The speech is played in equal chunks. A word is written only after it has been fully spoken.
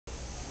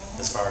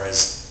as far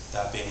as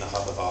that being the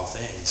hub of all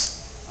things,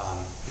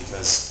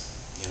 because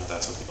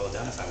that's what people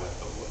identify with.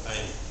 But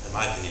in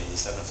my opinion, at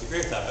least, I don't know if you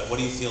agree with that. But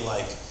what do you feel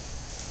like?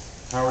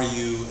 How are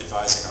you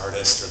advising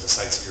artists or the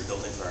sites that you're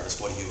building for artists?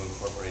 What are you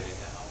incorporating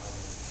now?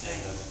 And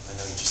I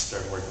know you just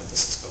started working with the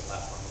Cisco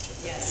platform, which I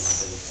think anyone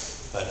did.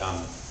 But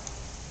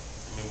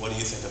what do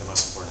you think are the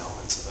most important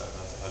elements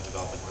of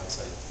developing a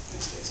website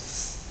these days?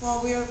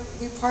 Well,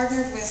 we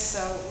partnered with,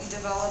 we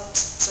developed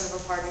sort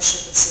of a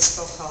partnership with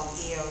Cisco called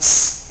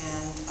Eos,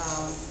 and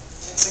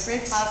it's a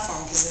great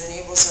platform because it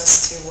enables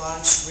us to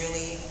launch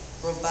really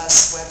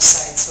robust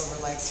websites over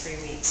like 3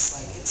 weeks.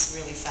 Like, it's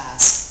really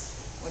fast,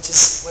 which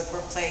is what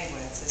we're plagued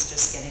with, is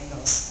just getting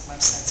those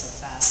websites up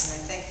fast. And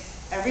I think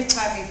every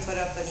time we put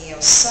up an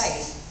Eos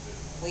site,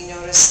 we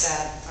notice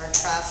that our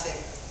traffic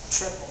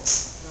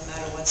triples, no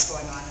matter what's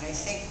going on. And I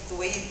think the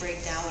way you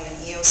break down what an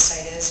Eos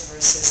site is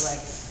versus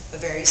like a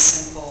very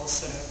simple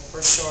sort of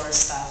brochure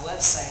style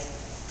website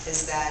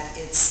is that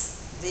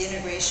the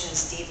integration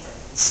is deeper.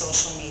 It's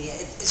social media.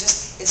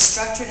 It's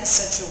structured in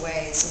such a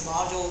way. It's a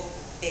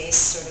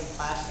module-based sort of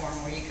platform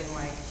where you can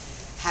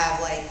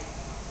have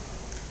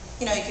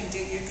you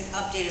can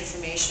update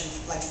information,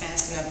 like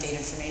fans can update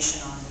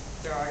information on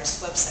their artist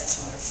websites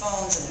from their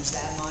phones, and there's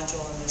that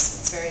module, and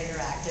it's very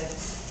interactive.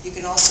 You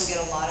can also get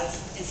a lot of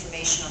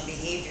information on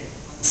behavior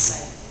on the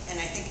site,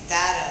 and I think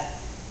data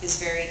is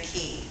very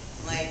key.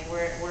 Like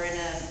we're in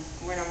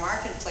a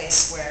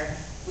marketplace where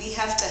we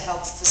have to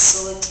help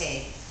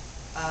facilitate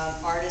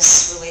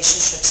artists'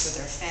 relationships with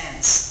their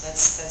fans.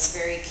 That's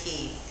very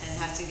key, and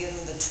have to give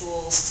them the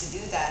tools to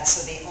do that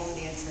so they own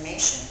the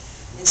information.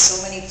 In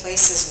so many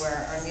places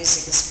where our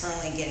music is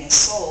currently getting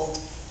sold,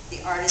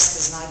 the artist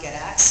does not get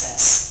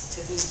access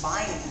to who's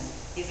buying them,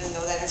 even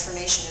though that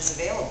information is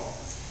available.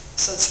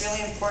 So it's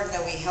really important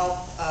that we help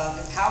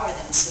empower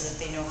them so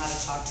that they know how to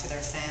talk to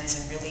their fans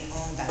and really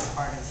own that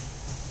part of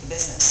the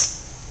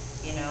business.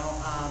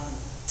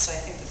 So I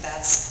think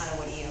that's kind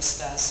of what Eos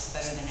does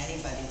better than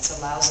anybody. It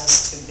allows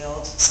us to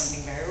build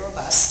something very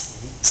robust,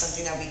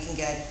 something that we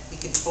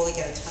could totally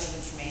get a ton of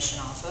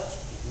information off of,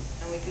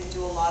 and we can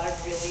do a lot of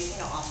really,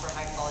 offer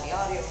high quality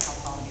audio, high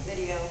quality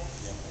video,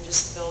 and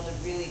just build a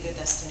really good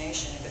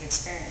destination, a good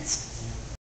experience.